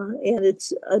 And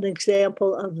it's an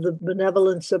example of the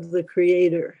benevolence of the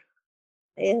Creator.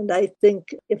 And I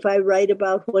think if I write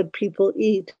about what people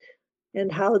eat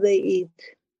and how they eat,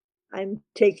 I'm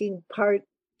taking part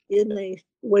in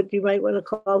what you might want to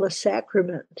call a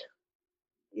sacrament.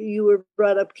 You were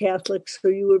brought up Catholic, so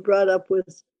you were brought up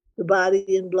with the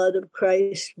body and blood of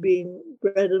Christ being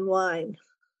bread and wine.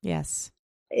 Yes.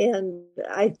 And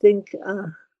I think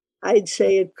I'd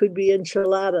say it could be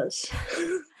enchiladas.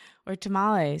 Or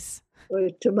tamales. Or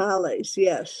tamales,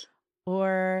 yes.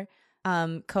 Or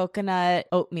coconut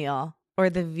oatmeal. Or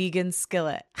the vegan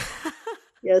skillet.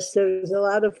 Yes, there's a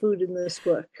lot of food in this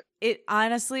book. It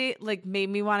honestly made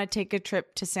me want to take a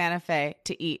trip to Santa Fe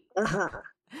to eat.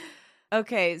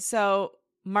 Okay, so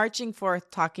marching forth,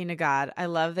 talking to God. I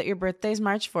love that your birthday's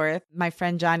March 4th. My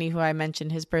friend Johnny, who I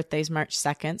mentioned, his birthday's March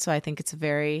 2nd. So I think it's a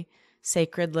very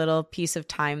sacred little piece of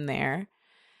time there.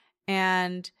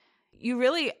 And you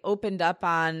really opened up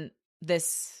on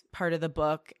this part of the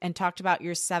book and talked about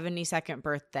your 72nd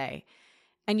birthday.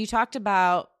 And you talked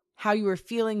about how you were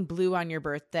feeling blue on your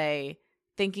birthday,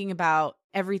 thinking about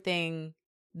everything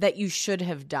that you should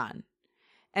have done.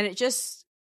 And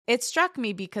it struck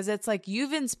me because it's like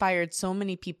you've inspired so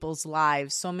many people's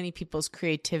lives, so many people's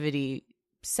creativity,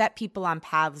 set people on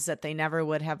paths that they never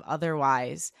would have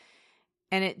otherwise.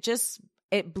 And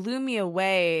it blew me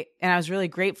away. And I was really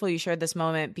grateful you shared this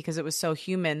moment because it was so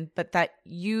human, but that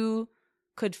you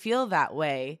could feel that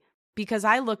way because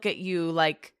I look at you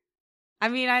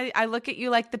I look at you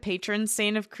like the patron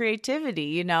saint of creativity,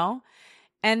 you know?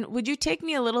 And would you take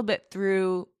me a little bit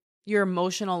through your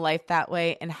emotional life that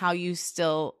way and how you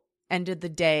still ended the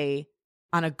day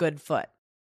on a good foot?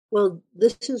 Well,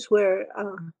 this is where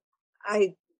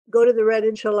I go to the Red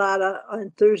Enchilada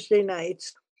on Thursday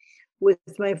nights with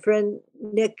my friend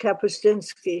Nick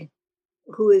Kapuscinski,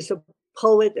 who is a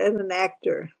poet and an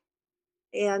actor.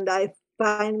 And I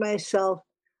find myself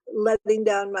letting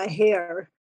down my hair.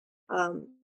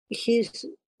 He's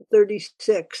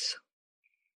 36,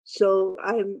 so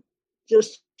I'm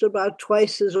just about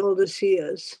twice as old as he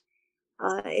is.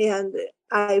 And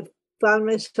I found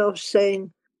myself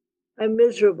saying, I'm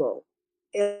miserable,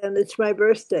 and it's my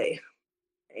birthday.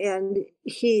 And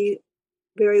he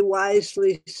very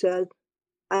wisely said,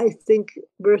 I think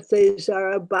birthdays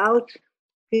are about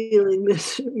feeling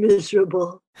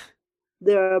miserable.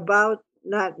 They're about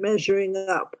not measuring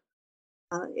up.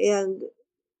 And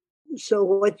so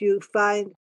what you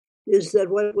find is that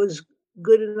what was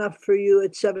good enough for you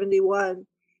at 71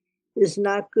 is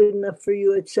not good enough for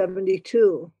you at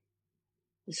 72.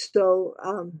 So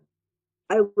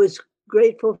I was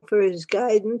grateful for his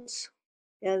guidance,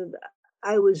 and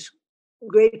I was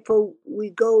grateful.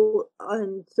 We go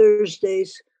on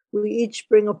Thursdays, we each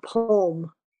bring a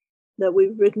poem that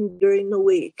we've written during the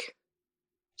week.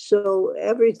 So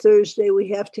every Thursday we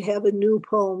have to have a new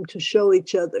poem to show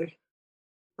each other.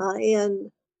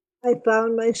 And I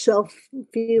found myself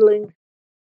feeling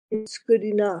it's good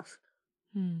enough.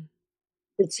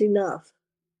 It's enough.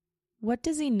 What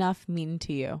does enough mean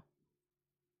to you?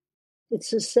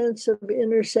 It's a sense of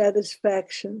inner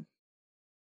satisfaction.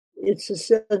 It's a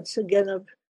sense, again, of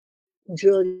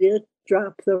Julia,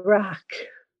 drop the rock.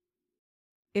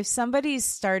 If somebody's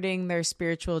starting their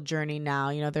spiritual journey now,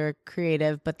 you know, they're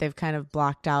creative, but they've kind of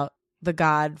blocked out the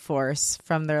God force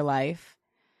from their life,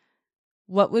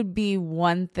 what would be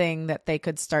one thing that they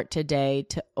could start today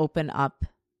to open up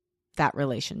that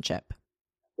relationship?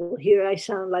 Well, here I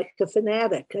sound like a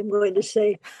fanatic. I'm going to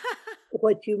say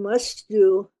what you must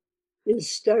do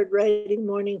is start writing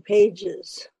morning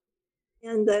pages.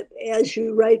 And that as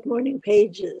you write morning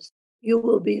pages, you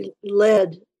will be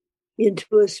led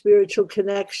into a spiritual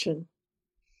connection.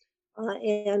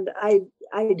 And I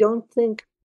don't think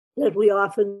that we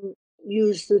often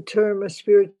use the term a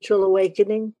spiritual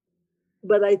awakening,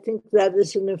 but I think that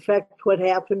is in effect what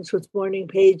happens with morning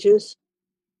pages.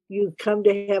 You come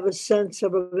to have a sense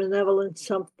of a benevolent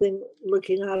something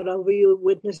looking out over you,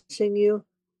 witnessing you,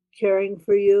 caring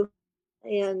for you.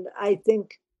 And I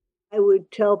think I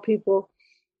would tell people,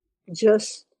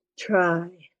 just try.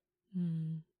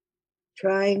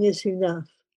 Trying is enough.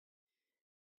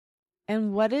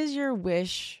 And what is your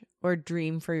wish or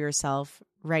dream for yourself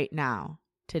right now,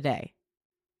 today?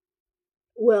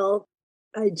 Well,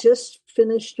 I just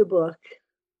finished a book,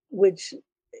 which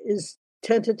is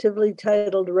tentatively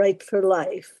titled Right for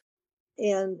Life.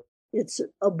 And it's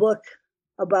a book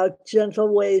about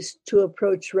gentle ways to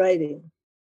approach writing.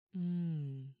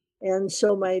 And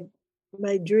so my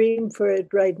dream for it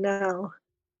right now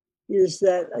is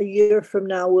that a year from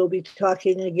now we'll be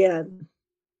talking again.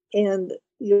 And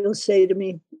you'll say to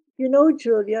me, you know,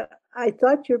 Julia, I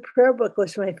thought your prayer book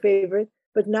was my favorite,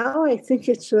 but now I think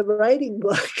it's a writing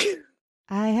book.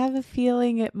 I have a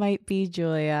feeling it might be,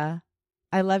 Julia.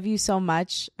 I love you so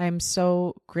much. I'm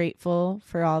so grateful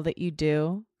for all that you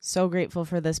do. So grateful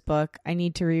for this book. I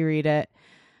need to reread it.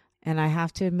 And I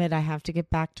have to admit, I have to get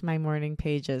back to my morning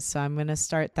pages. So I'm going to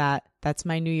start that. That's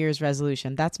my New Year's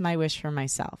resolution. That's my wish for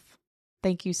myself.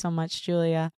 Thank you so much,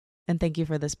 Julia. And thank you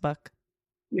for this book.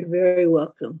 You're very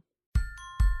welcome.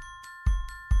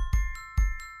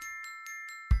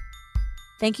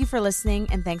 Thank you for listening,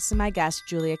 and thanks to my guest,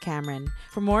 Julia Cameron.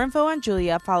 For more info on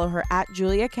Julia, follow her at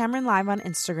Julia Cameron Live on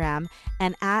Instagram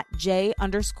and at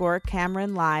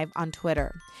J_Cameron Live on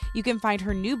Twitter. You can find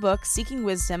her new book, Seeking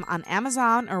Wisdom, on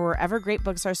Amazon or wherever great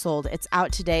books are sold. It's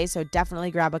out today, so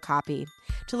definitely grab a copy.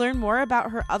 To learn more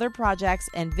about her other projects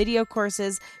and video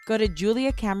courses, go to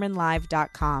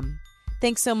juliacameronlive.com.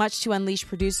 Thanks so much to Unleashed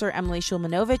producer Emily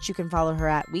Shulmanovich. You can follow her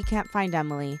at We Can't Find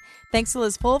Emily. Thanks to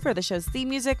Liz Full for the show's theme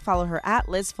music. Follow her at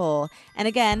Liz Full. And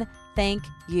again, thank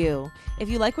you. If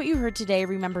you like what you heard today,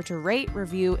 remember to rate,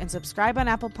 review, and subscribe on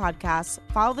Apple Podcasts.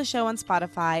 Follow the show on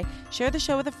Spotify. Share the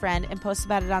show with a friend and post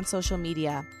about it on social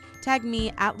media. Tag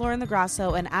me at Lauren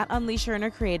LaGrasso and at Unleash Your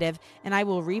Inner Creative, and I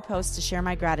will repost to share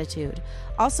my gratitude.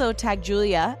 Also, tag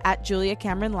Julia at Julia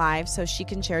Cameron Live so she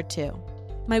can share too.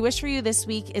 My wish for you this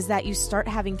week is that you start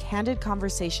having candid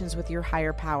conversations with your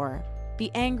higher power. Be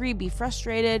angry, be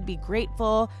frustrated, be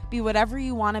grateful, be whatever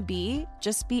you want to be.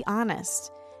 Just be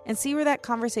honest and see where that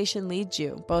conversation leads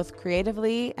you, both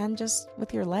creatively and just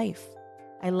with your life.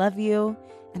 I love you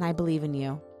and I believe in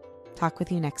you. Talk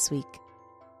with you next week.